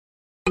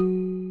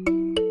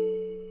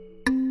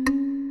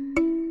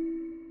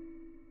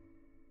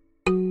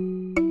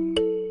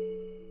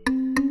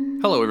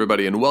Hello,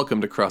 everybody, and welcome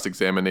to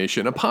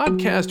Cross-Examination, a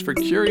podcast for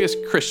curious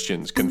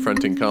Christians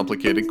confronting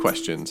complicated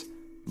questions.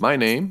 My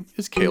name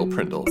is Cale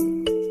Prindle.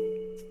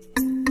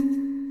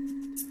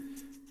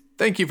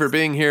 Thank you for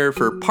being here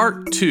for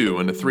part 2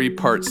 in a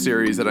 3-part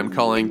series that I'm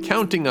calling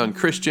Counting on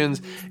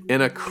Christians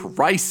in a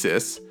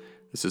Crisis.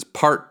 This is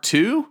part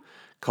 2,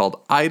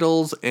 called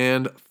Idols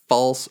and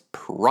False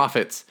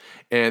Prophets.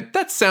 And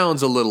that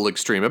sounds a little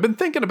extreme. I've been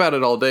thinking about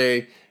it all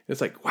day. It's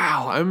like,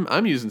 wow,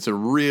 I'm using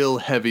some real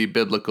heavy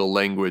biblical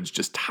language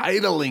just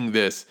titling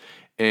this.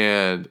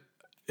 And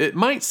it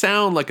might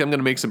sound like I'm going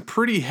to make some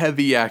pretty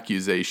heavy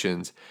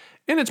accusations.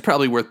 And it's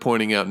probably worth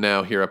pointing out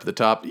now here up at the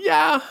top.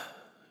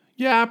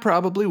 Yeah,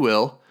 probably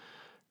will.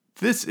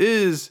 This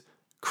is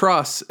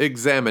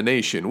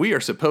cross-examination. We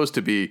are supposed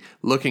to be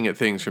looking at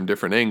things from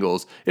different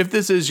angles. If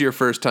this is your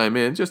first time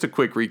in, just a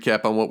quick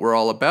recap on what we're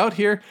all about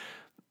here.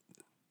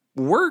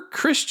 We're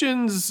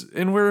Christians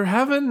and we're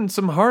having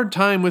some hard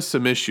time with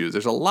some issues.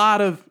 There's a lot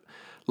of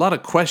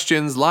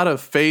questions, a lot of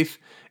faith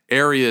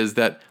areas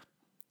that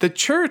the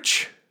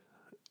church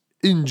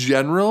in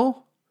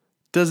general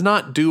does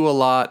not do a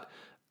lot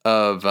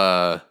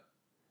of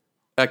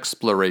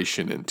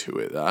exploration into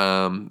it.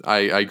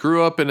 I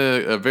grew up in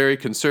a very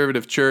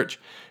conservative church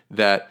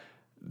that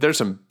there's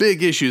some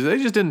big issues they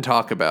just didn't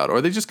talk about, or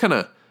they just kind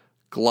of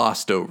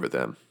glossed over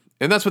them.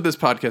 And that's what this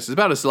podcast is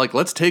about. It's like,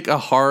 let's take a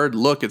hard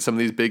look at some of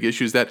these big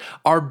issues that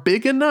are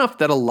big enough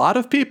that a lot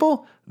of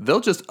people, they'll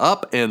just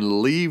up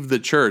and leave the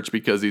church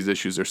because these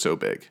issues are so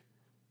big.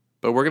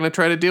 But we're going to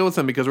try to deal with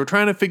them because we're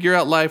trying to figure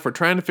out life. We're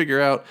trying to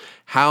figure out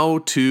how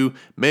to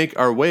make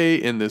our way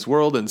in this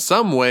world in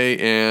some way,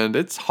 and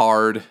it's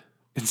hard.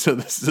 And so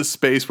this is a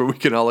space where we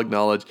can all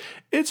acknowledge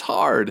it's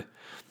hard.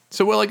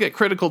 So will I get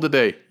critical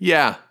today?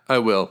 Yeah, I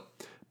will.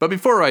 But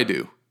before I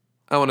do,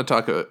 I want to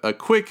talk a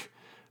quick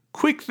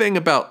thing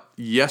about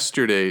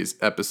yesterday's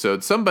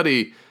episode.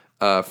 Somebody,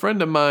 a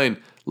friend of mine,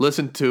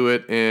 listened to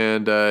it,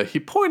 and he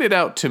pointed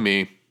out to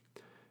me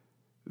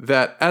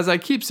that as I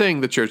keep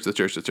saying the church,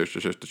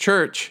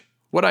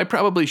 what I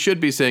probably should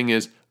be saying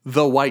is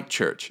the white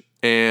church.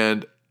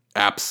 And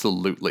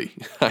absolutely,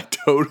 I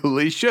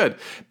totally should,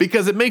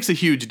 because it makes a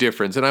huge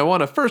difference. And I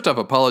want to first off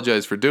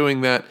apologize for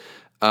doing that,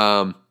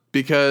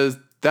 because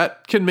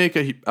that can make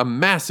a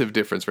massive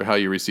difference for how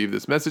you receive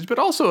this message, but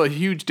also a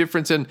huge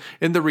difference in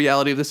the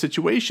reality of the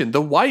situation.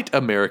 The white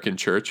American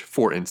church,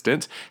 for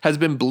instance, has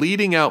been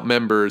bleeding out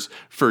members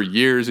for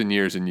years and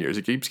years and years.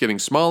 It keeps getting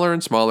smaller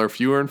and smaller.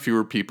 Fewer and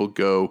fewer people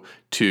go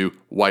to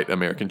white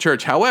American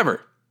church.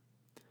 However,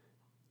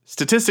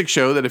 statistics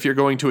show that if you're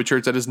going to a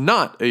church that is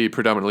not a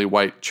predominantly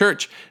white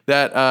church,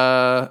 that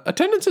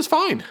attendance is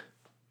fine.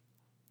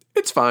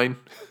 It's fine.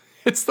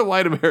 It's the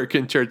white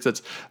American church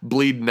that's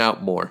bleeding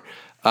out more.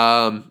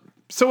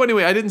 So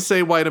anyway, I didn't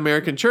say white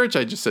American church.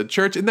 I just said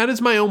church. And that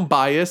is my own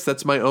bias.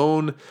 That's my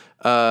own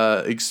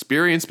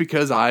experience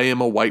because I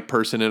am a white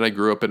person and I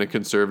grew up in a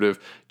conservative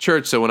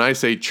church. So when I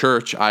say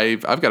church,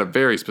 I've got a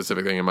very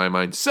specific thing in my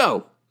mind.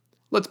 So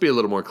let's be a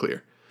little more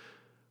clear.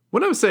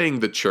 When I'm saying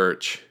the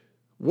church,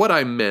 what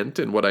I meant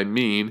and what I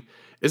mean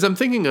is I'm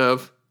thinking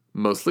of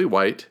mostly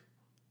white,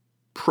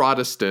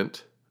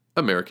 Protestant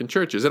American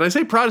churches. And I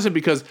say Protestant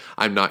because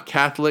I'm not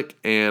Catholic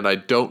and I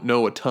don't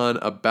know a ton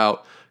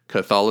about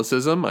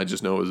Catholicism. I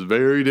just know it was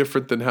very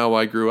different than how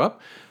I grew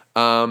up.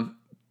 But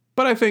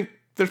I think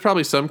there's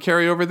probably some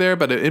carryover there.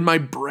 But in my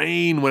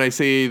brain, when I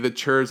say the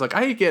church, like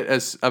I get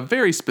a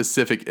very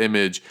specific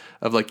image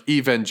of like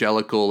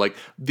evangelical, like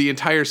the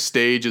entire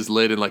stage is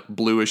lit in like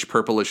bluish,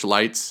 purplish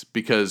lights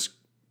because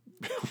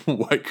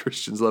white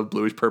Christians love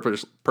bluish,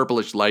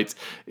 purplish lights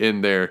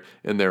in their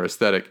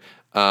aesthetic.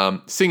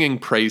 Singing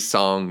praise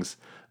songs.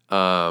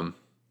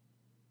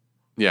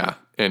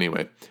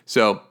 Anyway.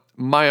 So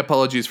my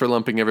apologies for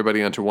lumping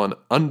everybody under one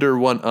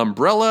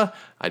umbrella.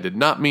 I did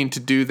not mean to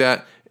do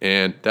that,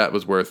 and that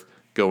was worth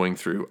going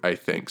through, I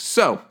think.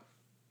 So,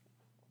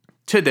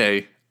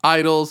 today,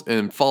 idols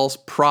and false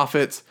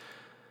prophets.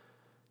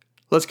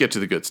 Let's get to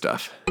the good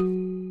stuff.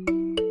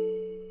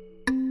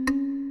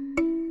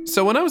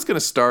 So when I was going to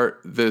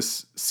start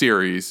this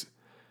series,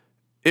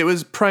 it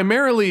was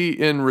primarily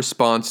in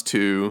response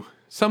to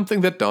something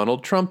that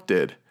Donald Trump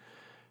did.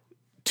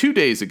 2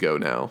 days ago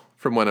now,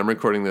 from when I'm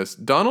recording this,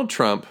 Donald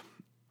Trump,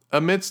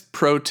 amidst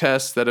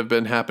protests that have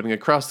been happening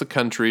across the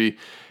country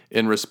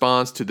in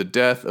response to the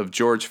death of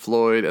George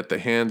Floyd at the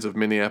hands of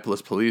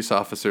Minneapolis police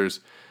officers,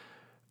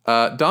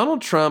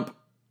 Donald Trump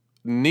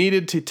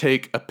needed to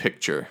take a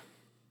picture.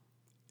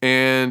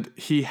 And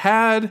he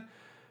had,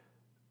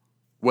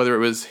 whether it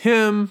was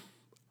him,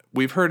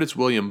 we've heard it's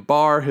William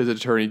Barr, his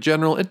attorney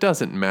general, it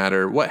doesn't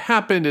matter. What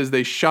happened is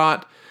they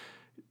shot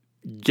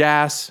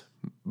gas.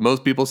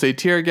 Most people say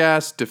tear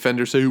gas.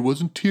 Defenders say it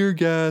wasn't tear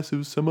gas. It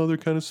was some other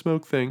kind of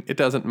smoke thing. It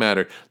doesn't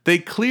matter. They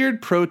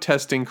cleared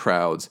protesting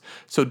crowds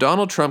so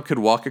Donald Trump could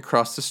walk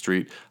across the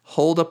street,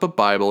 hold up a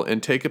Bible,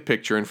 and take a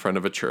picture in front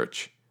of a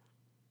church.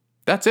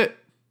 That's it.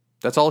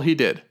 That's all he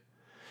did.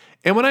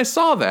 And when I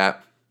saw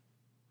that,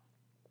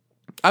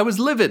 I was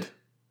livid.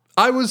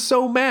 I was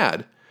so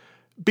mad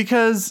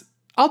because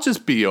I'll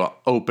just be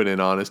open and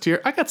honest here.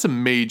 I got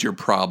some major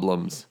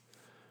problems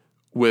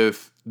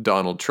with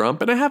Donald Trump,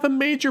 and I have a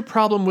major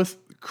problem with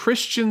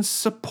Christians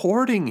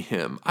supporting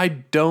him. I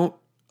don't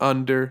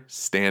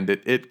understand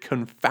it. It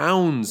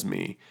confounds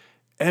me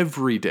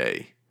every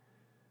day.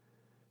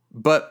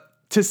 But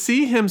to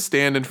see him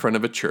stand in front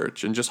of a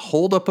church and just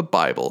hold up a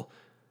Bible,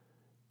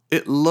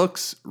 it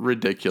looks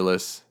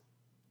ridiculous,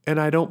 and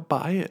I don't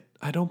buy it.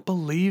 I don't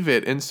believe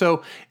it. And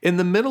so in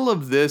the middle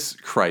of this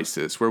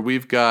crisis where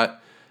we've got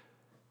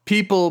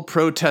people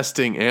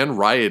protesting and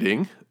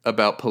rioting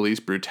about police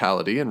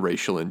brutality and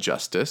racial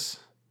injustice,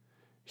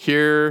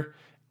 here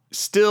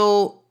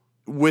still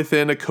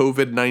within a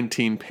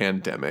COVID-19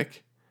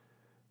 pandemic,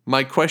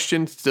 my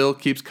question still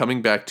keeps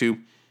coming back to,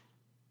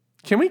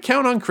 can we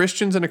count on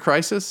Christians in a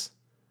crisis?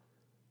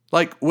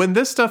 Like, when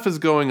this stuff is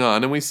going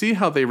on and we see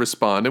how they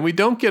respond and we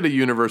don't get a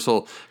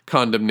universal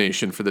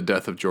condemnation for the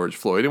death of George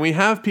Floyd, and we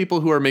have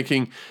people who are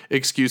making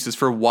excuses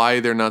for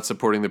why they're not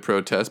supporting the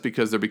protest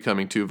because they're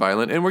becoming too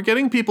violent, and we're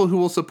getting people who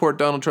will support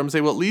Donald Trump and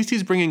say, well, at least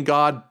he's bringing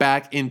God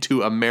back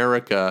into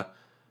America,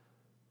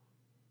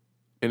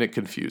 and it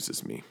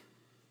confuses me.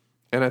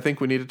 And I think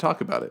we need to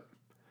talk about it.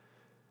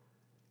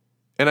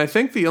 And I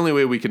think the only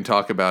way we can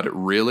talk about it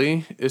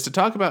really is to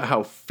talk about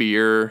how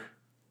fear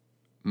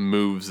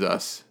moves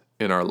us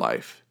in our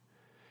life,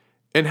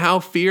 and how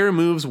fear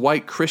moves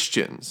white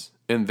Christians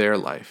in their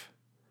life.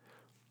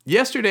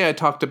 Yesterday, I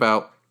talked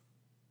about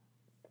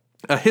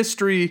a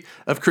history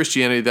of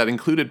Christianity that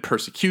included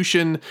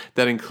persecution,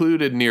 that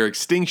included near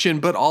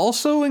extinction, but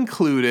also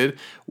included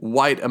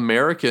white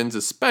Americans,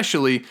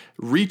 especially,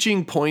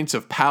 reaching points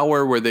of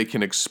power where they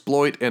can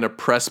exploit and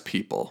oppress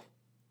people.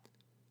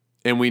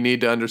 And we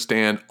need to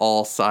understand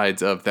all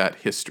sides of that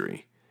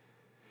history.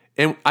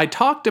 And I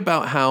talked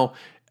about how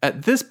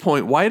at this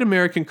point, white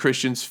American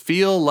Christians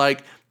feel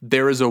like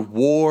there is a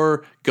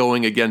war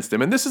going against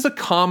them. And this is a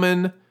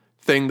common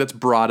thing that's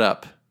brought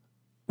up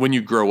when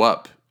you grow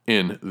up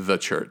in the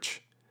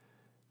church.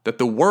 That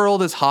the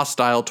world is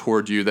hostile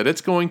toward you, that it's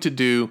going to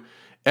do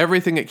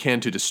everything it can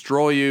to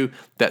destroy you,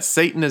 that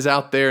Satan is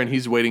out there and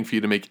he's waiting for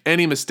you to make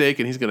any mistake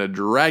and he's going to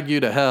drag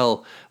you to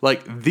hell.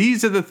 Like,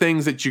 these are the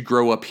things that you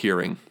grow up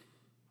hearing.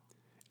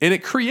 And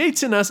it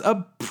creates in us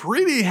a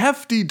pretty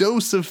hefty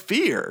dose of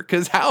fear,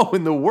 because how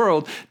in the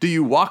world do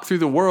you walk through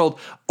the world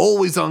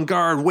always on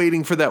guard,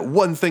 waiting for that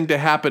one thing to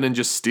happen and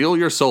just steal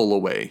your soul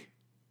away?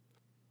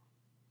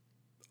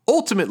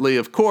 Ultimately,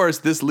 of course,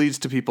 this leads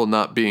to people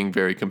not being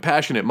very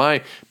compassionate.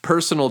 My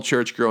personal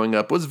church growing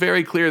up was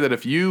very clear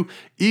that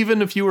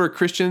even if you were a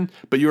Christian,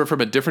 but you were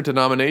from a different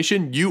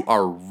denomination, you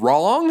are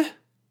wrong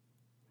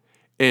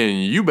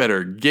and you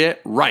better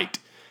get right.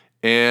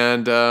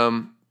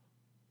 And,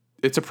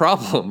 it's a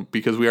problem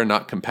because we are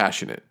not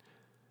compassionate.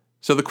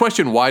 So the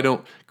question, why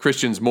don't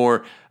Christians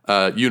more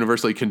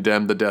universally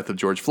condemn the death of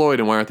George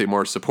Floyd, and why aren't they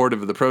more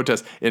supportive of the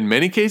protest? In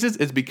many cases,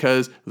 it's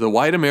because the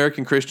white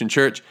American Christian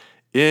church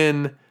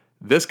in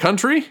this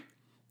country,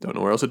 don't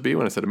know where else it'd be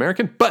when I said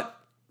American, but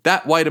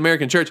that white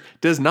American church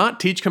does not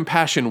teach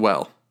compassion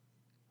well.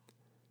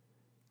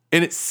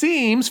 And it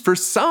seems, for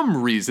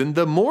some reason,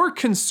 the more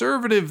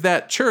conservative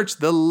that church,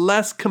 the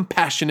less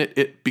compassionate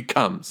it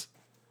becomes.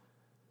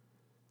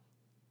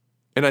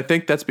 And I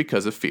think that's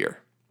because of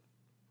fear.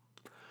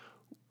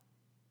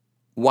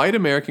 White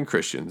American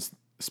Christians,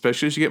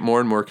 especially as you get more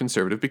and more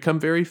conservative, become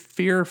very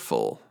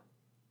fearful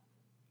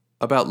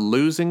about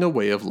losing a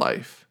way of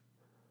life,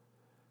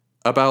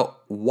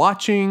 about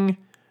watching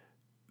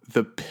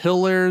the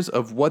pillars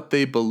of what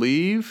they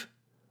believe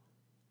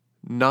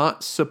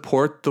not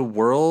support the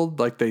world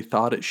like they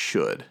thought it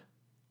should.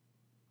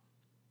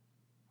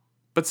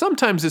 But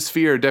sometimes this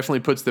fear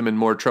definitely puts them in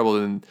more trouble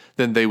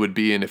than they would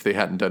be in if they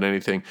hadn't done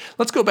anything.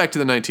 Let's go back to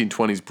the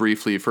 1920s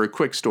briefly for a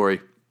quick story.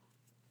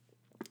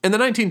 In the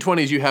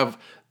 1920s, you have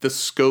the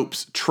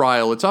Scopes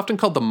trial. It's often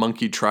called the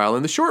monkey trial.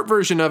 And the short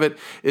version of it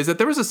is that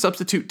there was a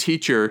substitute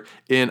teacher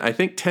in, I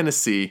think,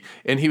 Tennessee,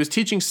 and he was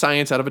teaching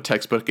science out of a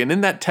textbook. And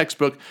in that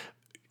textbook,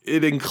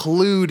 it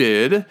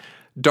included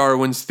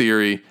Darwin's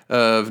theory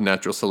of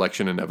natural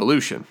selection and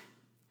evolution.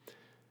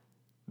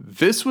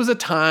 This was a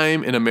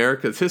time in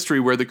America's history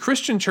where the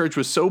Christian church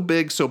was so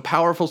big, so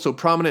powerful, so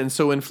prominent, and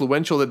so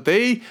influential that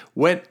they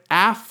went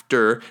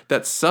after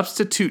that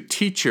substitute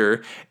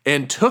teacher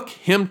and took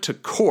him to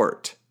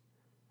court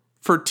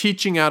for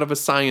teaching out of a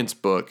science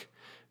book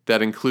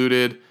that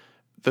included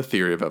the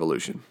theory of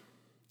evolution.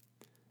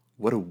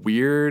 What a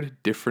weird,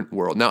 different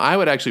world. Now, I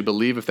would actually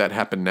believe if that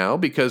happened now,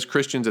 because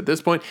Christians at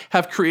this point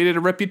have created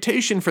a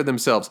reputation for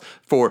themselves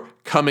for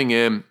coming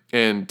in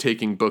and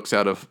taking books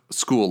out of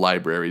school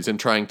libraries and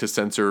trying to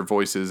censor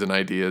voices and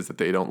ideas that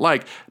they don't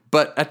like.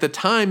 But at the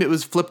time it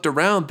was flipped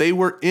around. They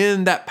were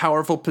in that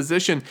powerful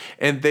position,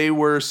 and they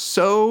were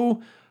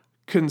so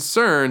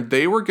concerned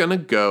they were going to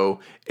go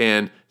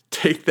and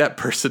take that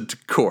person to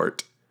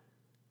court.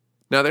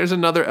 Now, there's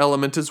another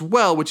element as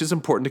well, which is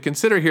important to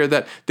consider here,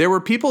 that there were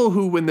people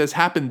who, when this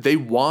happened, they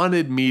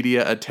wanted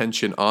media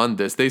attention on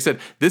this. They said,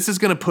 this is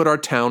going to put our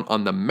town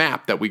on the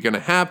map, that we're going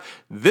to have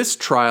this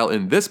trial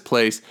in this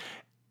place.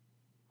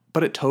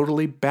 but it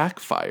totally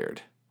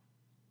backfired.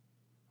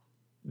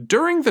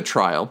 During the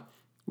trial,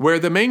 where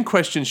the main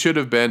question should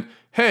have been,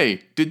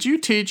 hey, did you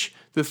teach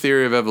the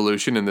theory of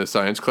evolution in the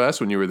science class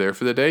when you were there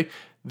for the day?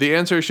 The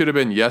answer should have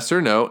been yes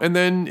or no, and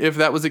then if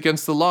that was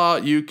against the law,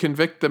 you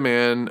convict the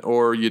man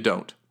or you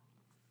don't.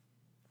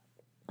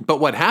 But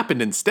what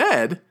happened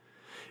instead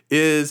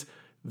is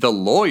the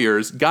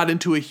lawyers got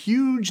into a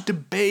huge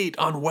debate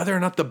on whether or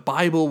not the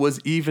Bible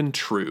was even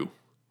true.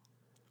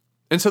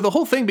 And so the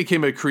whole thing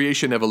became a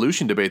creation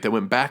evolution debate that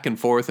went back and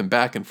forth and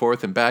back and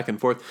forth and back and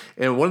forth.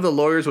 And one of the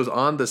lawyers was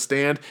on the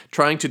stand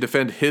trying to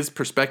defend his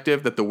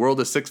perspective that the world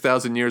is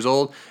 6,000 years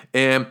old.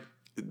 And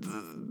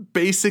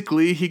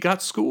basically, he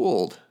got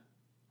schooled.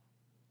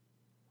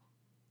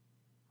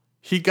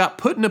 He got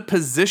put in a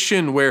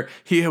position where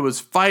he was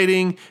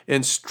fighting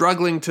and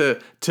struggling to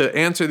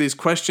answer these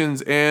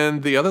questions,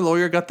 and the other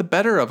lawyer got the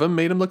better of him,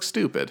 made him look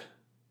stupid.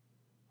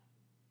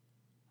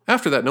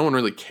 After that, no one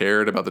really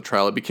cared about the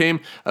trial. It became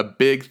a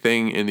big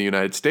thing in the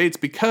United States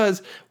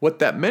because what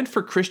that meant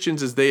for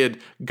Christians is they had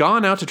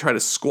gone out to try to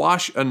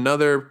squash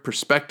another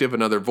perspective,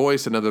 another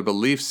voice, another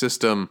belief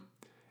system,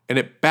 and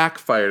it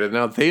backfired. And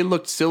now they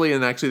looked silly,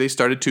 and actually they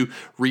started to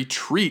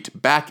retreat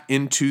back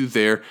into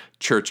their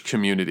church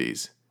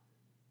communities.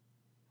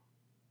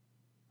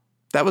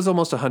 That was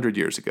almost 100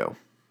 years ago.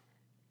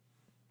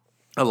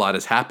 A lot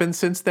has happened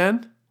since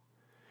then.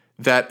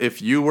 That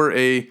if you were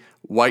a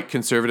white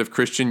conservative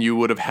Christian, you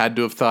would have had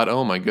to have thought,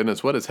 oh my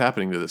goodness, what is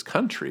happening to this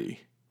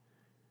country?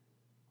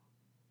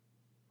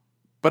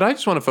 But I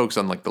just want to focus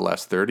on like the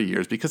last 30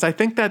 years because I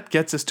think that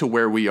gets us to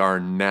where we are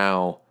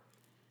now.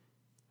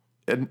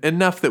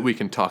 Enough that we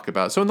can talk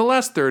about. So in the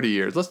last 30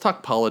 years, let's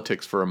talk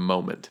politics for a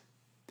moment.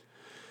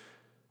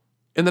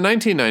 In the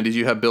 1990s,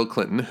 you have Bill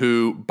Clinton,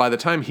 who, by the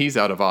time he's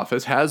out of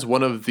office, has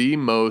one of the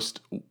most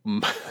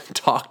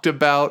talked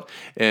about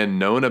and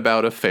known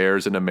about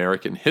affairs in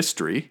American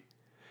history,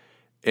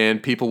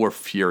 and people were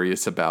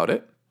furious about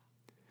it.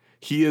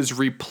 He is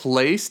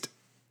replaced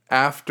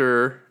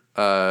after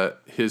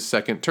his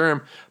second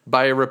term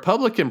by a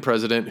Republican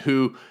president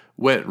who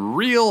went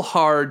real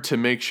hard to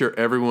make sure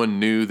everyone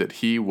knew that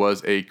he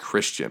was a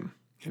Christian,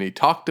 and he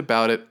talked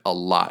about it a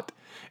lot.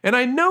 And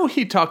I know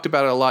he talked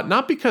about it a lot,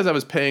 not because I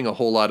was paying a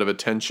whole lot of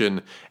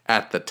attention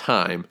at the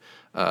time.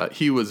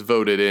 He was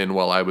voted in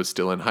while I was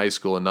still in high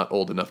school and not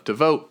old enough to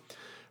vote.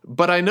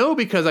 But I know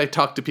because I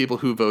talked to people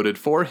who voted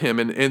for him,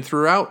 and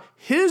throughout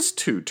his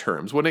 2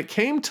 terms, when it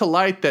came to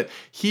light that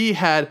he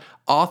had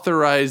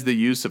authorized the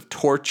use of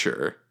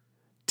torture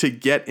to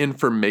get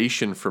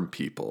information from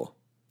people,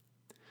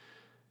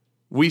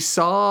 we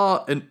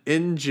saw an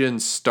engine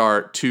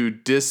start to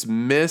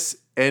dismiss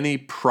any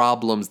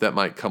problems that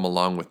might come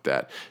along with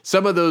that.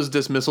 Some of those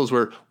dismissals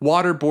were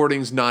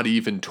waterboarding's not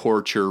even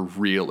torture,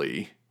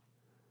 really.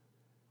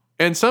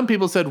 And some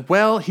people said,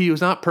 well, he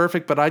was not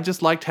perfect, but I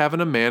just liked having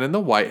a man in the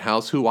White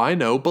House who I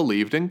know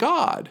believed in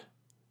God.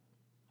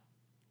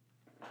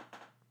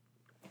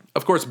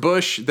 Of course,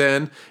 Bush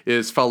then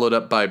is followed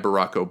up by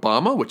Barack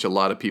Obama, which a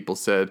lot of people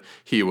said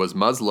he was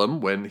Muslim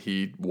when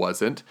he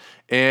wasn't.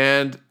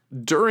 And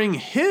during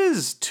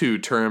his 2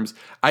 terms,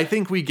 I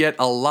think we get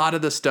a lot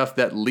of the stuff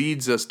that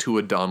leads us to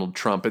a Donald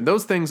Trump. And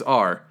those things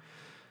are,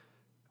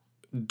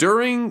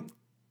 during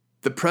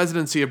the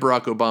presidency of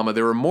Barack Obama,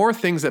 there were more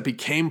things that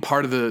became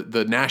part of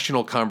the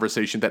national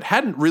conversation that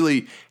hadn't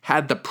really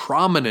had the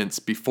prominence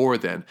before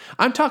then.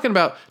 I'm talking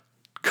about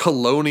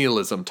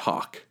colonialism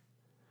talk.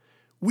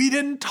 We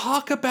didn't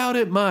talk about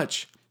it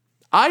much.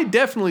 I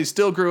definitely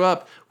still grew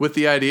up with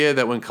the idea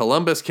that when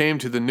Columbus came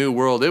to the New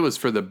World, it was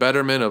for the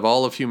betterment of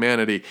all of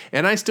humanity.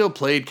 And I still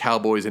played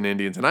cowboys and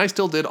Indians, and I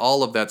still did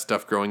all of that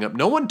stuff growing up.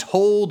 No one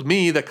told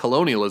me that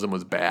colonialism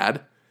was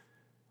bad.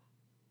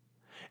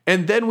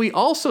 And then we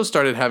also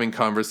started having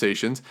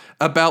conversations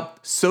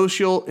about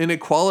social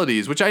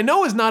inequalities, which I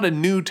know is not a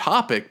new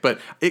topic, but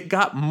it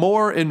got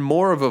more and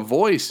more of a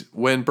voice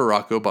when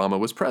Barack Obama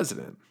was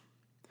president.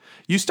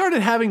 You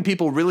started having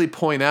people really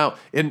point out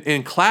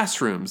in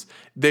classrooms,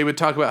 they would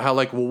talk about how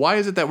like, well, why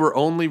is it that we're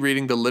only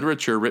reading the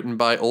literature written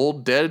by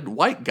old dead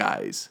white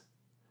guys?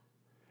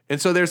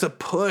 And so there's a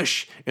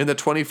push in the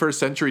 21st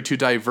century to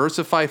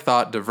diversify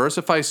thought,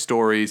 diversify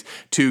stories,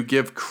 to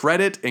give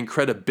credit and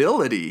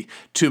credibility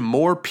to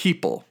more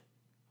people.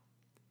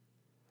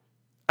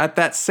 At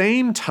that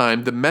same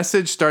time, the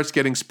message starts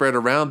getting spread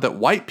around that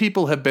white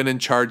people have been in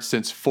charge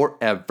since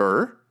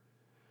forever.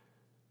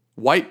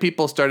 White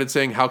people started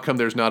saying, how come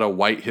there's not a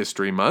White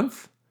History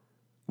Month?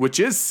 Which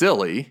is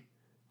silly,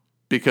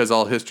 because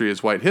all history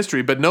is white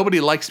history, but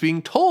nobody likes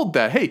being told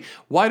that. Hey,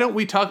 why don't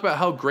we talk about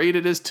how great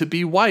it is to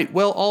be white?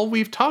 Well, all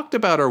we've talked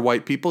about are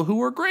white people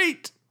who are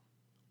great.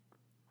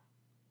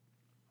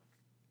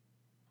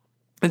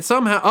 And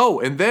somehow,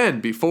 and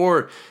then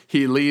before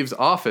he leaves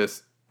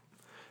office,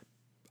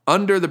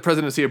 under the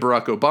presidency of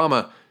Barack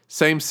Obama,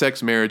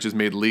 same-sex marriage is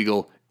made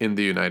legal in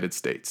the United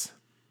States.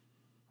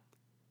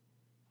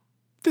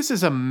 This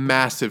is a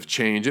massive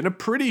change in a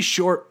pretty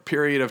short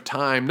period of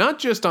time, not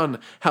just on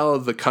how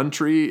the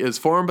country is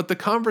formed, but the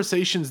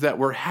conversations that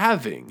we're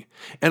having.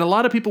 And a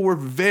lot of people were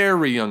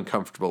very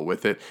uncomfortable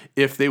with it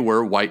if they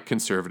were white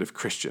conservative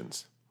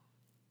Christians.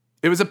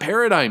 It was a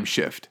paradigm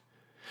shift.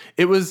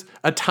 It was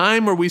a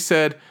time where we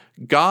said,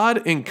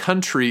 God and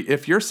country,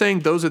 if you're saying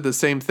those are the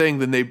same thing,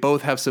 then they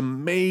both have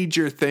some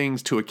major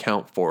things to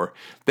account for.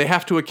 They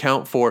have to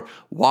account for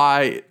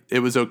why it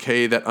was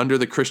okay that under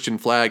the Christian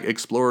flag,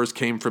 explorers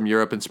came from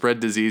Europe and spread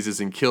diseases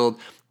and killed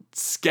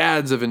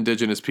scads of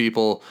indigenous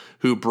people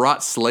who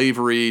brought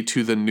slavery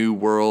to the New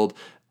World.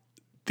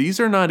 These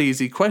are not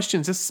easy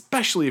questions,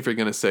 especially if you're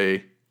going to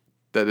say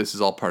that this is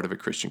all part of a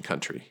Christian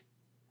country.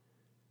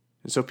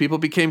 And so people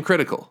became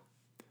critical.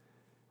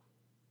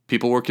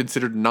 People were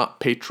considered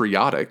not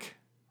patriotic.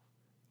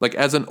 Like,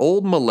 as an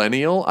old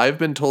millennial, I've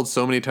been told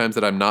so many times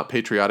that I'm not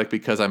patriotic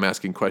because I'm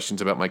asking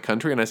questions about my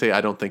country, and I say,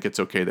 I don't think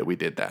it's okay that we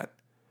did that.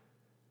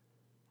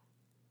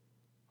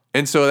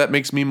 And so that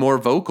makes me more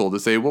vocal to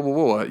say,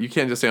 whoa, you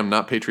can't just say I'm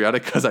not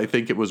patriotic because I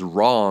think it was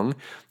wrong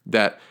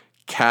that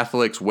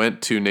Catholics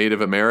went to Native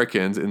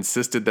Americans,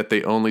 insisted that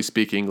they only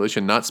speak English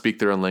and not speak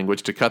their own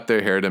language, to cut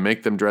their hair, to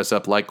make them dress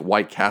up like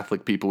white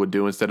Catholic people would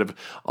do instead of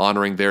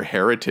honoring their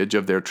heritage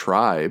of their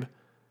tribe.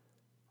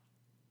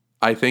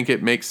 I think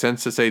it makes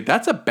sense to say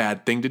that's a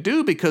bad thing to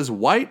do because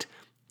white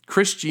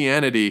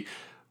Christianity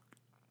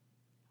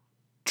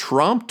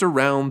tromped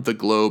around the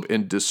globe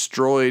and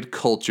destroyed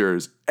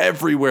cultures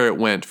everywhere it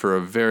went for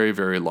a very,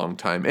 very long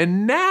time.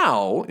 And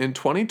now, in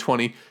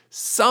 2020,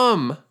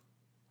 some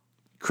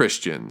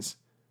Christians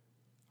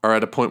are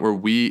at a point where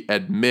we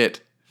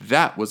admit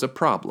that was a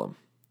problem.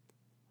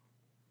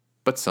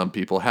 But some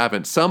people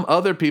haven't. Some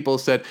other people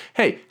said,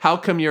 hey, how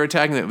come you're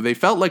attacking them? They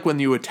felt like when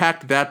you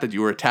attacked that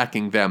you were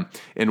attacking them.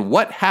 And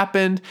what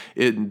happened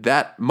in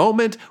that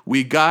moment?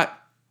 We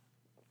got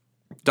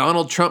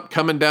Donald Trump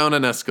coming down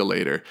an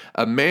escalator.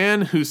 A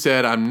man who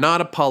said, I'm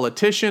not a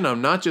politician.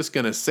 I'm not just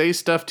going to say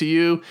stuff to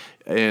you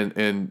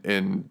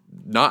and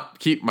not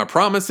keep my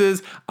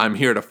promises. I'm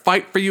here to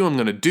fight for you. I'm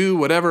going to do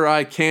whatever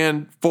I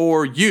can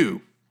for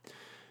you.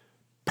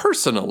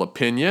 Personal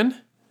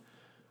opinion.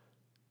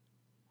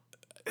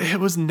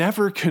 It was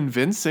never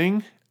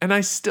convincing, and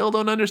I still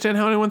don't understand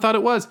how anyone thought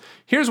it was.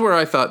 Here's where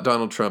I thought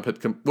Donald Trump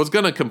was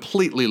going to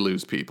completely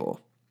lose people,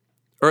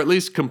 or at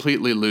least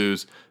completely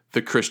lose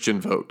the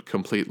Christian vote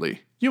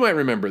completely. You might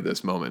remember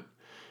this moment.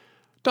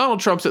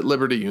 Donald Trump's at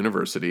Liberty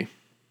University.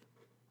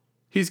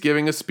 He's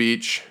giving a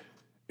speech,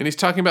 and he's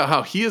talking about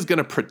how he is going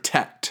to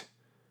protect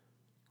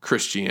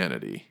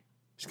Christianity.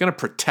 He's going to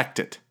protect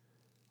it.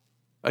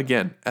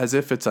 Again, as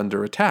if it's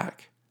under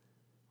attack.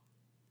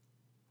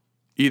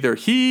 Either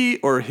he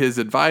or his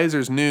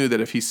advisors knew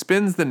that if he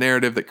spins the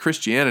narrative that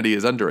Christianity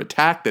is under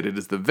attack, that it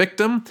is the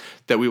victim,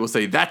 that we will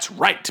say, that's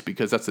right,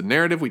 because that's the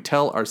narrative we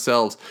tell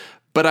ourselves.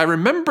 But I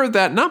remember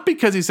that not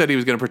because he said he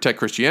was going to protect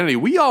Christianity.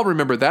 We all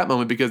remember that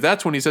moment because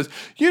that's when he says,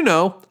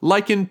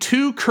 like in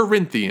 2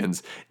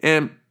 Corinthians,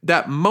 and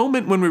that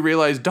moment when we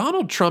realize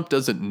Donald Trump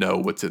doesn't know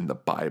what's in the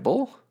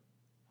Bible.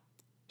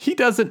 He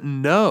doesn't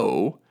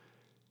know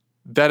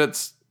that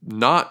it's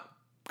not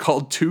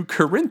called 2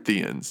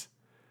 Corinthians.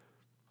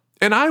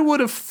 And I would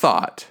have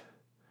thought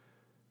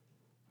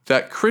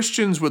that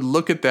Christians would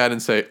look at that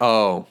and say,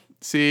 oh,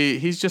 see,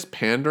 he's just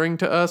pandering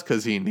to us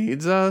because he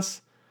needs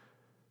us,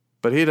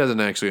 but he doesn't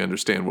actually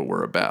understand what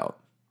we're about.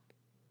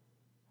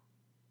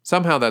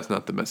 Somehow that's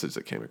not the message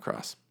that came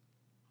across.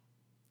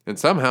 And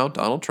somehow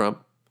Donald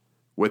Trump,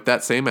 with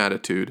that same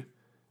attitude,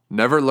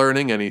 never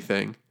learning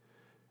anything,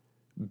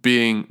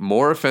 being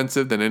more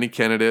offensive than any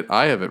candidate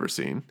I have ever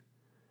seen,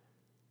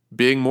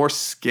 being more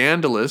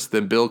scandalous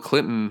than Bill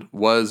Clinton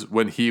was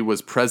when he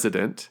was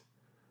president,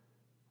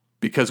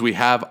 because we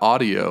have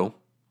audio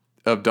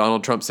of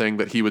Donald Trump saying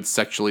that he would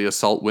sexually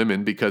assault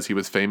women because he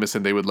was famous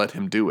and they would let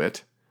him do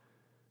it.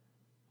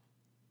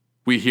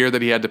 We hear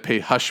that he had to pay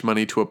hush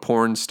money to a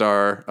porn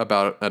star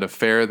about an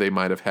affair they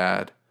might have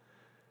had.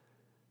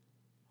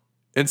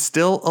 And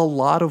still a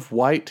lot of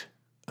white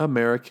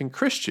American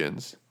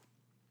Christians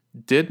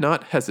did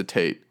not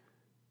hesitate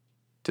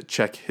to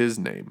check his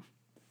name.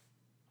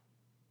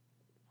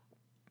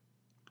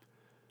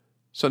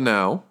 So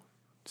now,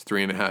 it's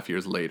 3.5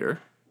 years later,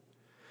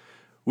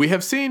 we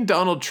have seen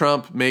Donald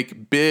Trump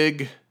make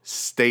big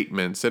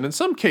statements and in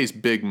some case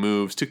big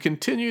moves to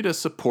continue to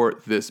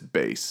support this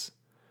base.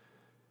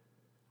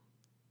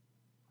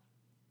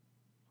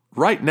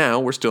 Right now,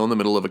 we're still in the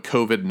middle of a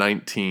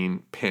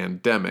COVID-19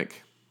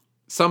 pandemic,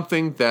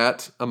 something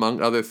that,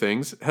 among other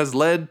things, has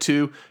led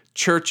to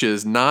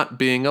churches not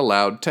being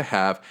allowed to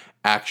have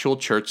actual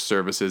church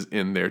services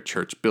in their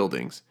church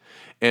buildings.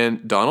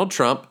 And Donald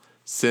Trump,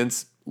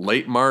 since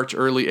late March,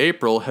 early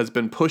April, has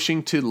been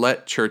pushing to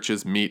let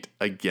churches meet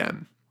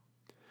again.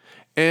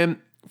 And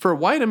for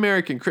white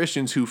American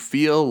Christians who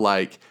feel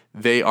like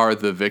they are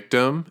the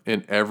victim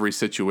in every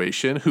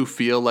situation, who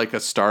feel like a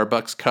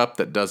Starbucks cup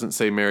that doesn't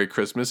say Merry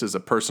Christmas is a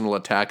personal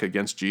attack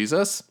against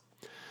Jesus,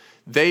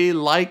 they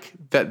like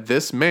that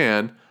this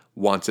man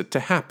wants it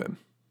to happen.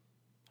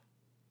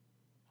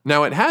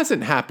 Now, it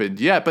hasn't happened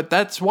yet, but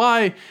that's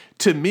why,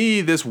 to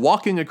me, this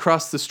walking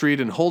across the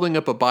street and holding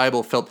up a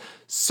Bible felt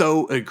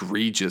so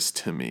egregious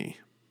to me.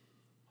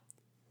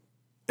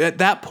 At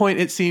that point,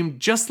 it seemed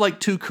just like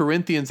 2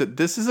 Corinthians that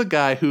this is a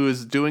guy who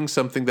is doing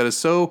something that is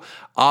so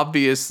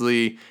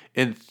obviously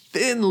and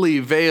thinly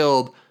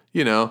veiled,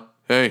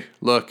 hey,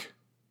 look,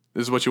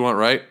 this is what you want,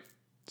 right?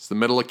 It's the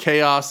middle of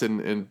chaos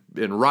and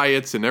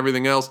riots and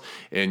everything else,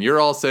 and you're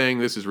all saying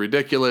this is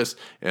ridiculous,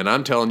 and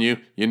I'm telling you,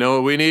 you know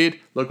what we need?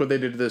 Look what they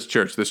did to this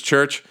church. This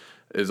church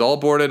is all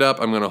boarded up.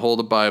 I'm going to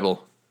hold a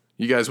Bible.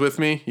 You guys with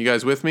me? You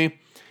guys with me?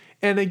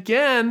 And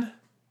again,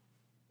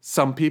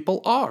 some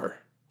people are.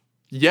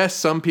 Yes,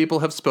 some people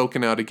have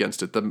spoken out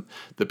against it.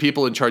 The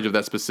people in charge of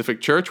that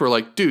specific church were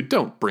like, dude,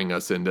 don't bring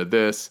us into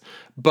this.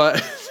 But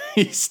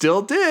he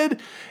still did.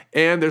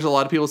 And there's a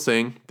lot of people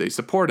saying they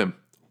support him.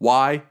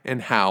 Why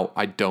and how,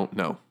 I don't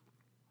know.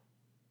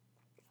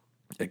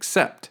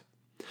 Except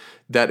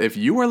that if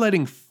you are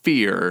letting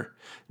fear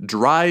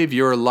drive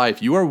your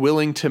life, you are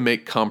willing to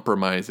make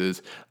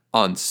compromises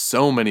on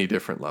so many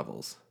different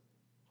levels.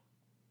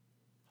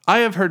 I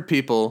have heard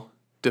people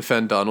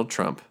defend Donald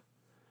Trump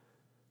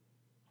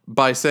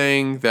by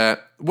saying that,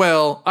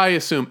 well, I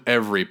assume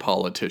every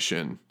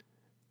politician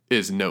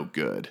is no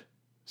good.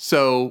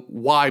 So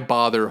why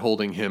bother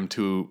holding him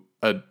to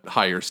a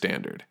higher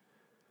standard?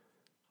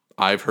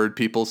 I've heard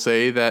people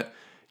say that,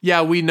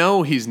 yeah, we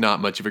know he's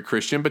not much of a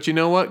Christian, but you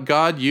know what?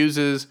 God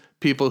uses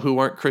people who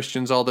aren't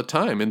Christians all the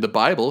time. In the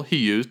Bible, he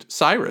used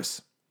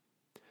Cyrus.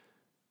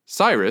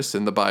 Cyrus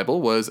in the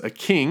Bible was a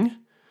king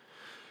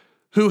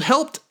who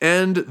helped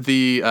end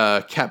the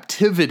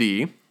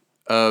captivity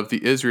of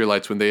the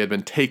Israelites when they had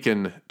been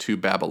taken to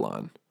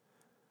Babylon.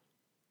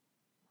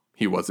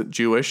 He wasn't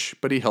Jewish,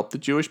 but he helped the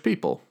Jewish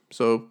people.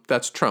 So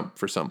that's Trump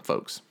for some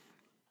folks.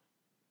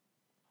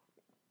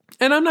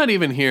 And I'm not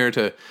even here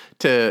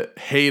to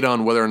hate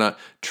on whether or not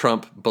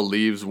Trump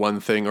believes one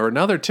thing or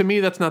another. To me,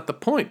 that's not the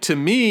point. To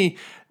me,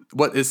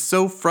 what is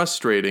so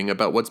frustrating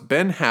about what's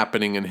been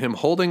happening and him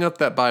holding up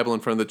that Bible in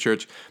front of the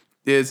church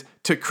is,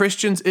 to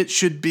Christians, it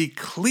should be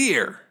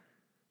clear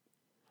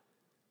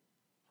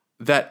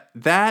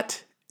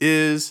that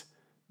is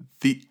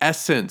the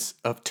essence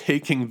of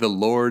taking the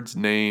Lord's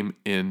name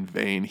in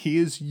vain. He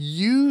is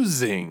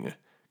using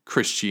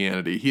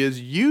Christianity. He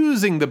is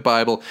using the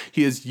Bible.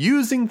 He is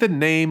using the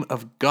name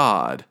of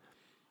God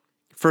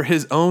for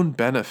his own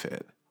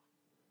benefit.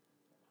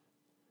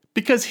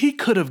 Because he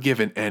could have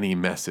given any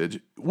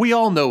message. We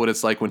all know what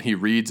it's like when he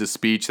reads a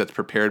speech that's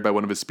prepared by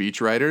one of his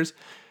speechwriters,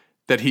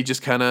 that he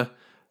just kind of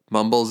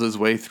mumbles his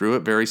way through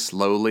it very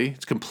slowly.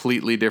 It's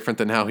completely different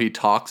than how he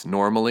talks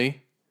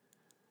normally.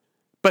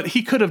 But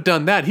he could have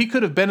done that. He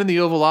could have been in the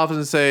Oval Office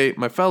and say,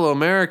 my fellow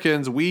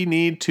Americans, we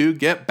need to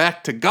get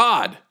back to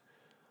God.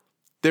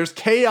 There's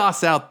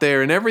chaos out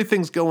there and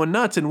everything's going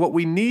nuts. And what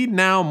we need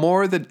now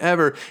more than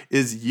ever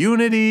is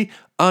unity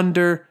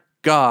under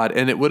God.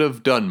 And it would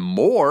have done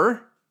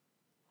more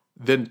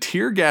than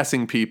tear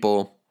gassing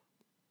people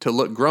to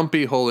look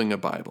grumpy holding a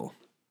Bible.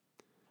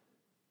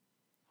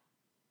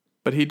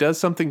 But he does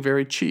something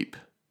very cheap.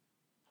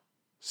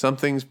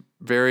 Something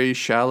very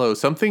shallow.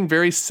 Something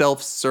very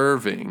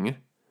self-serving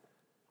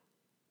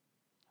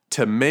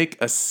to make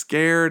a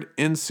scared,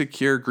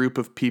 insecure group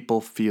of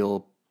people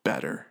feel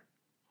better.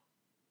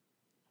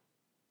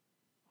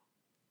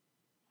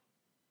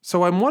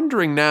 So I'm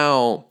wondering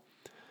now,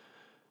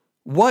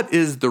 what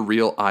is the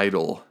real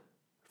idol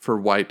for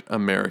white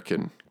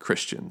American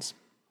Christians?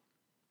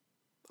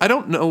 I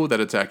don't know that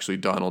it's actually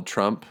Donald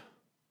Trump.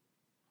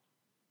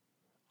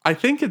 I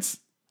think it's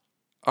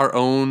our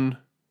own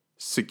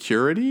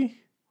security.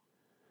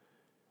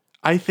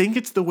 I think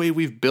it's the way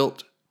we've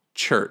built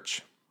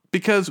church.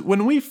 Because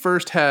when we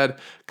first had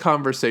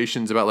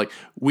conversations about, like,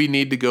 we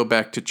need to go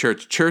back to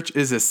church, church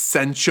is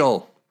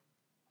essential.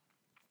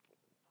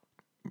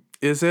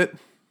 Is it?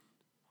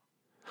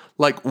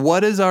 Like,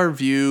 what is our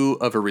view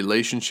of a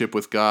relationship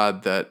with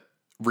God that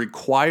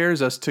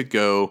requires us to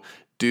go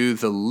do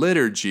the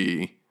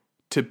liturgy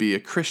to be a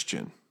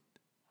Christian?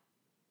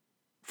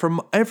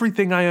 From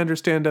everything I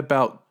understand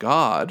about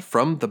God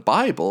from the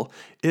Bible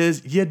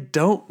is you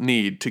don't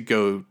need to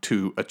go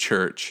to a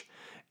church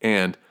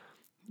and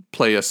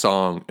play a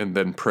song and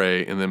then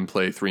pray and then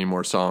play 3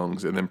 more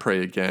songs and then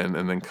pray again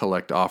and then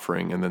collect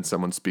offering and then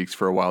someone speaks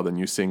for a while, then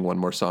you sing 1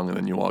 more song and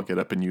then you all get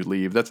up and you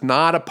leave. That's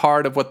not a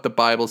part of what the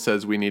Bible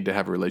says we need to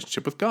have a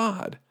relationship with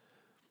God.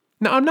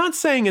 Now, I'm not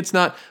saying it's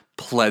not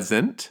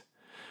pleasant.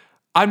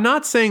 I'm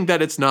not saying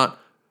that it's not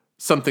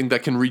something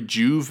that can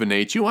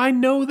rejuvenate you. I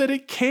know that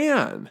it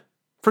can.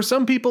 For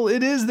some people,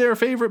 it is their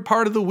favorite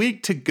part of the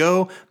week to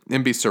go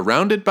and be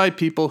surrounded by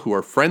people who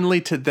are friendly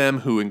to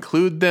them, who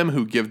include them,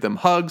 who give them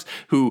hugs,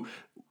 who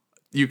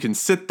you can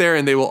sit there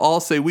and they will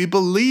all say, we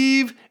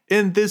believe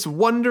in this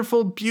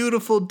wonderful,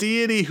 beautiful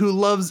deity who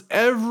loves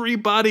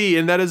everybody.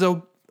 And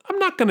I'm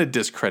not going to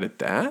discredit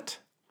that.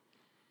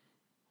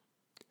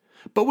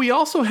 But we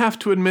also have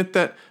to admit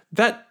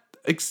that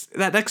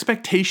that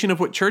expectation of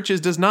what church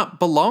is does not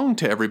belong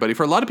to everybody.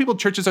 For a lot of people,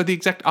 churches are the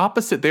exact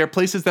opposite. They are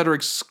places that are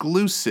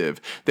exclusive.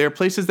 They are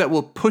places that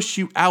will push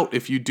you out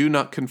if you do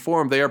not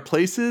conform. They are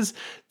places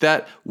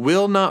that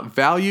will not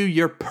value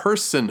your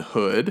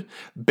personhood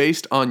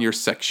based on your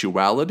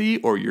sexuality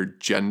or your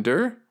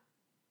gender.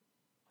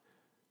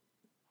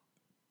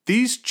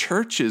 These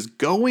churches,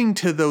 going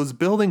to those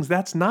buildings,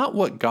 that's not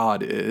what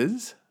God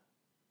is.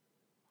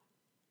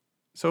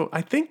 So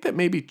I think that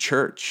maybe the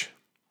church,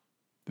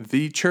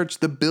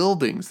 the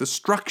buildings, the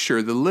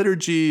structure, the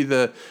liturgy,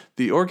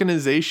 the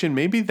organization,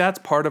 maybe that's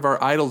part of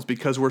our idols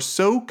because we're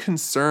so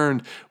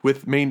concerned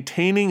with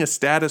maintaining a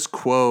status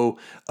quo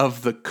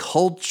of the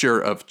culture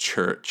of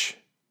church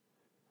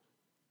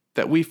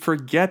that we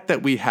forget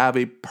that we have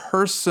a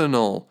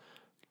personal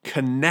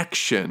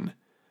connection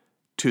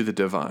to the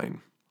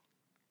divine.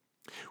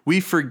 We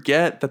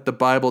forget that the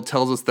Bible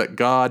tells us that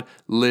God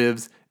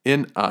lives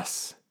in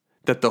us,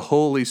 that the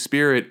Holy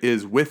Spirit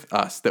is with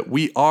us, that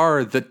we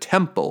are the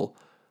temple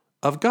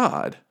of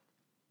God.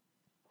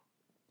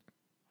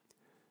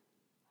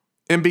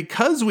 And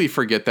because we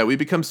forget that, we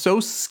become so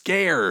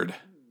scared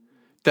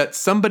that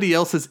somebody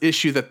else's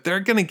issue, that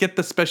they're going to get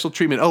the special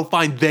treatment. Oh,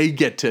 fine, they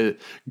get to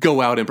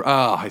go out and,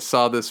 I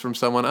saw this from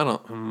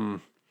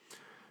someone.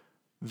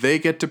 They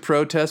get to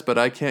protest, but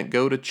I can't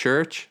go to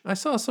church. I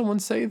saw someone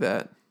say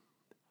that.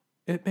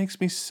 It makes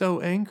me so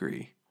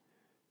angry.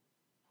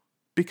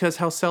 Because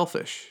how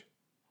selfish.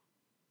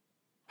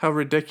 How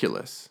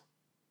ridiculous.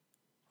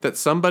 That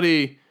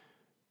somebody,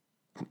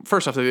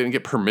 first off, they didn't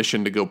get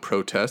permission to go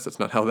protest. That's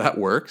not how that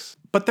works.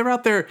 But they're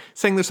out there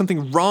saying there's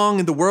something wrong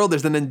in the world.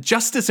 There's an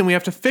injustice and we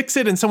have to fix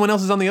it. And someone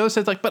else is on the other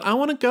side like, but I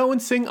want to go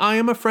and sing I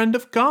Am a Friend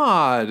of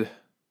God.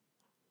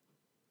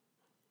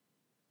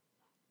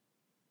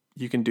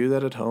 You can do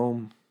that at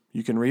home.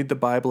 You can read the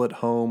Bible at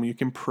home. You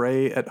can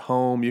pray at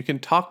home. You can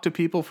talk to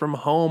people from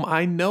home.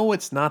 I know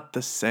it's not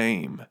the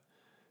same,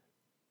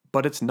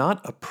 but it's not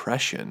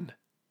oppression.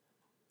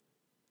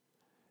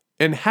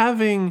 And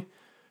having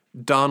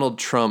Donald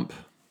Trump,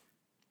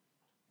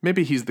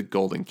 maybe he's the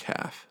golden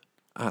calf.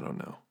 I don't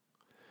know.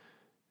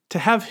 To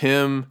have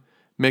him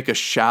make a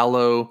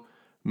shallow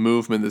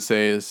movement that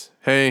says,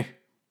 hey,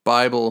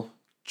 Bible,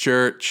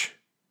 church,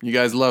 you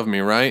guys love me,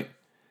 right?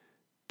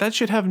 That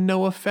should have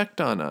no effect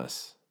on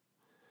us.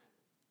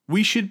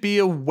 We should be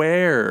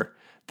aware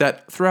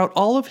that throughout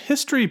all of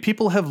history,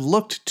 people have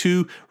looked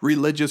to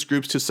religious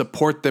groups to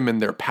support them in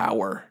their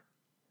power.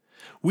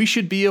 We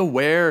should be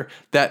aware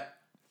that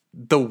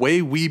the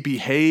way we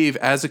behave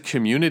as a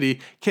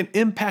community can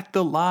impact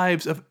the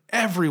lives of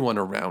everyone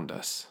around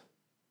us.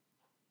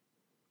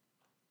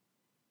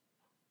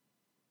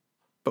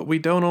 But we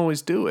don't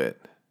always do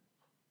it.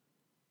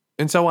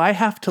 And so I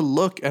have to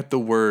look at the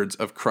words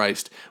of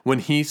Christ when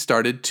he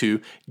started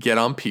to get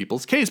on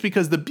people's case.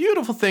 Because the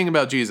beautiful thing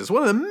about Jesus,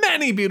 one of the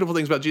many beautiful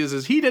things about Jesus,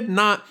 is he did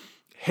not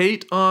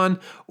hate on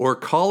or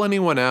call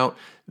anyone out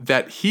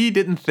that he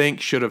didn't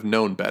think should have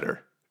known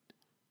better.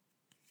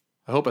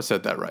 I hope I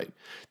said that right.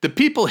 The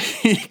people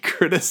he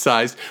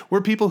criticized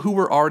were people who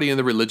were already in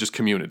the religious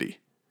community,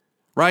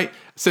 right?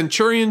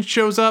 Centurion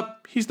shows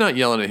up, he's not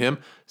yelling at him.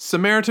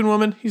 Samaritan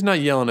woman, he's not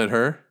yelling at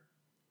her.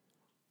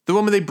 The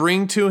woman they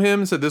bring to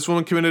him said this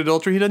woman committed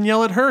adultery. He doesn't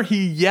yell at her.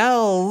 He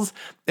yells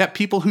at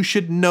people who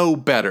should know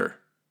better.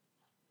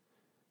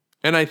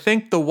 And I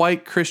think the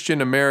white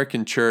Christian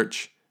American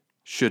church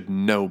should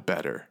know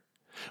better.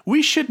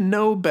 We should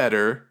know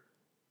better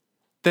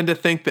than to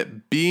think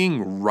that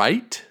being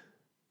right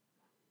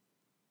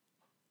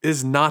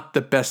is not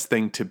the best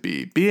thing to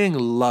be. Being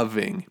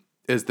loving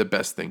is the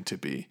best thing to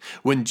be.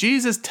 When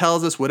Jesus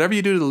tells us, whatever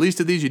you do to the least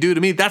of these, you do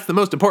to me, that's the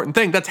most important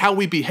thing. That's how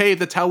we behave.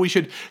 That's how we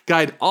should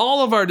guide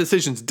all of our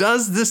decisions.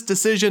 Does this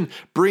decision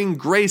bring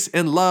grace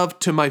and love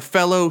to my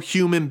fellow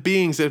human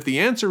beings? And if the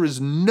answer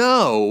is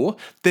no,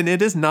 then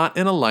it is not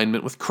in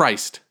alignment with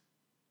Christ.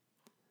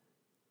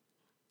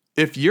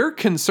 If you're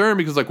concerned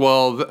because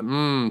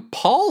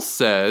Paul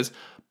says,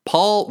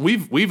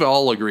 we've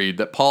all agreed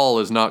that Paul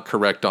is not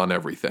correct on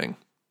everything.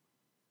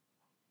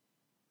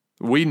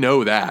 We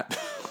know that.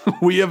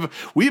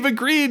 We've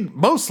agreed,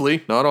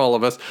 mostly, not all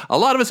of us. A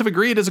lot of us have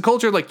agreed as a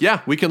culture,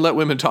 yeah, we can let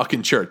women talk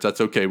in church.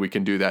 That's okay. We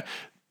can do that.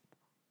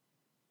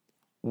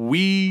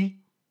 We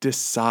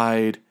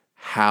decide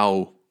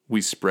how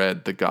we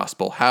spread the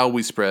gospel, how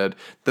we spread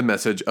the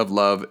message of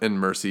love and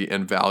mercy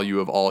and value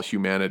of all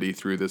humanity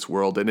through this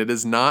world. And it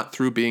is not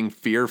through being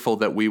fearful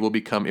that we will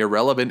become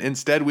irrelevant.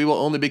 Instead, we will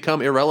only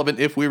become irrelevant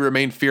if we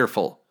remain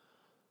fearful.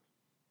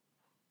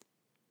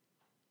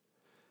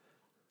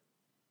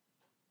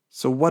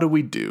 So what do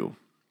we do?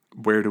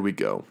 Where do we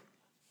go?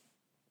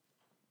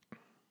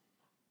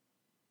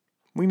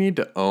 We need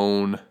to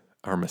own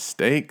our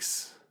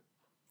mistakes.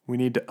 We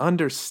need to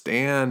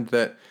understand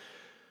that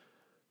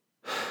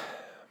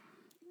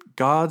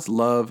God's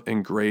love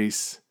and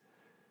grace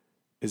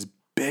is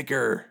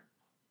bigger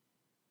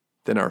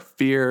than our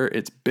fear.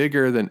 It's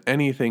bigger than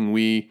anything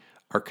we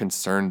are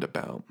concerned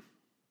about.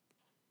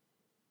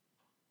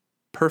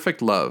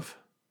 Perfect love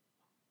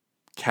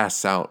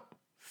casts out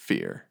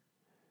fear.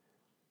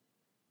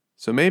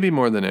 So maybe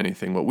more than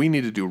anything, what we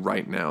need to do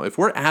right now, if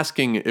we're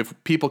asking if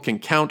people can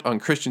count on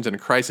Christians in a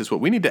crisis,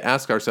 what we need to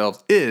ask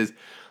ourselves is,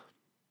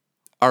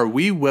 are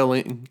we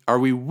willing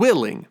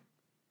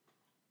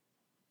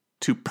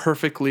to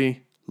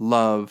perfectly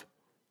love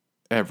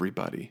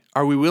everybody?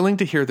 Are we willing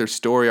to hear their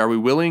story? Are we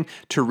willing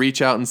to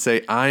reach out and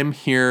say, I'm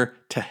here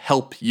to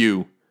help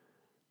you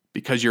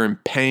because you're in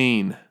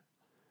pain,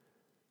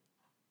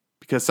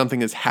 because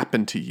something has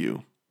happened to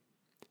you?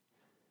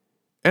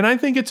 And I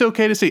think it's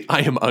okay to say, I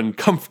am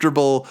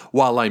uncomfortable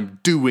while I'm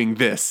doing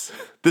this.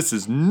 This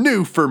is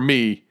new for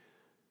me.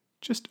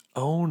 Just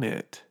own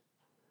it.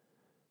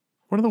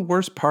 One of the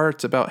worst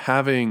parts about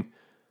having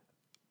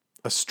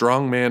a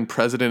strongman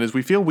president is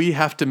we feel we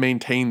have to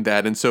maintain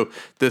that. And so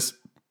this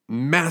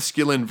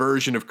masculine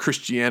version of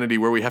Christianity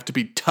where we have to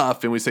be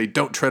tough and we say,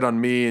 don't tread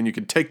on me, and you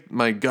can take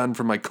my gun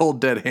from my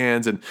cold dead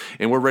hands, and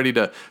we're ready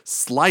to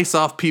slice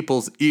off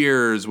people's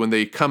ears when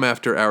they come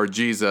after our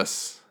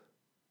Jesus.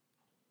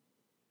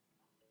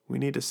 We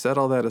need to set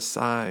all that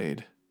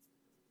aside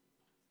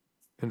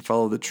and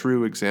follow the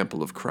true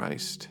example of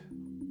Christ,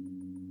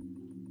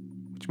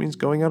 which means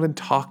going out and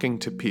talking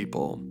to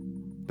people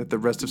that the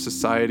rest of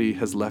society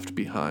has left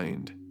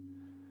behind,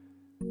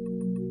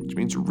 which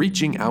means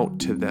reaching out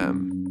to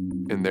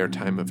them in their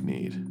time of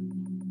need.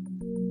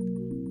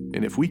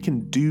 And if we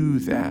can do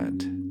that,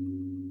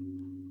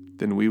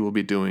 then we will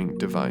be doing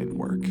divine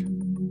work.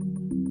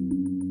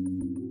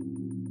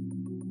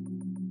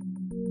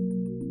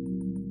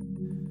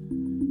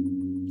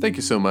 Thank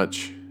you so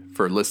much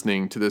for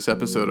listening to this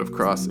episode of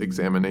Cross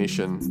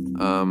Examination.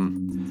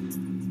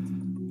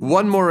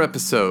 One more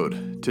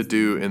episode to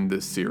do in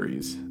this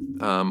series.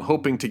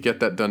 Hoping to get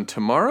that done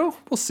tomorrow.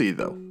 We'll see,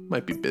 though.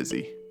 Might be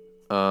busy.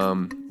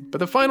 But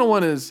the final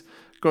one is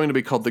going to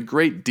be called The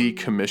Great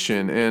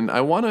Decommission, and I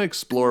want to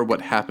explore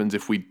what happens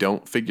if we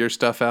don't figure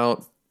stuff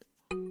out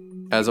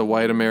as a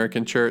white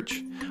American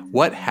church.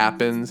 What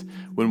happens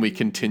when we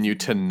continue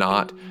to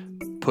not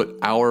put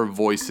our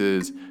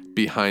voices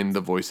behind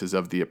the voices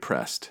of the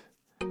oppressed?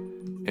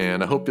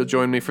 And I hope you'll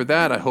join me for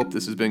that. I hope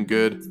this has been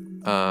good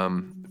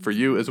for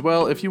you as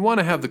well. If you want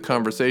to have the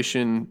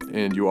conversation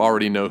and you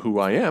already know who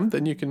I am,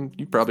 then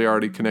you probably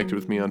already connected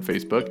with me on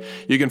Facebook.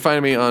 You can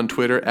find me on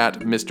Twitter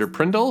at Mr.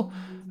 Prindle.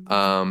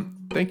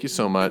 Thank you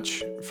so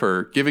much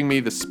for giving me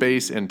the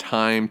space and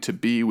time to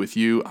be with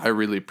you. I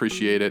really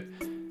appreciate it.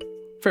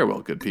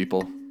 Farewell, good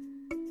people.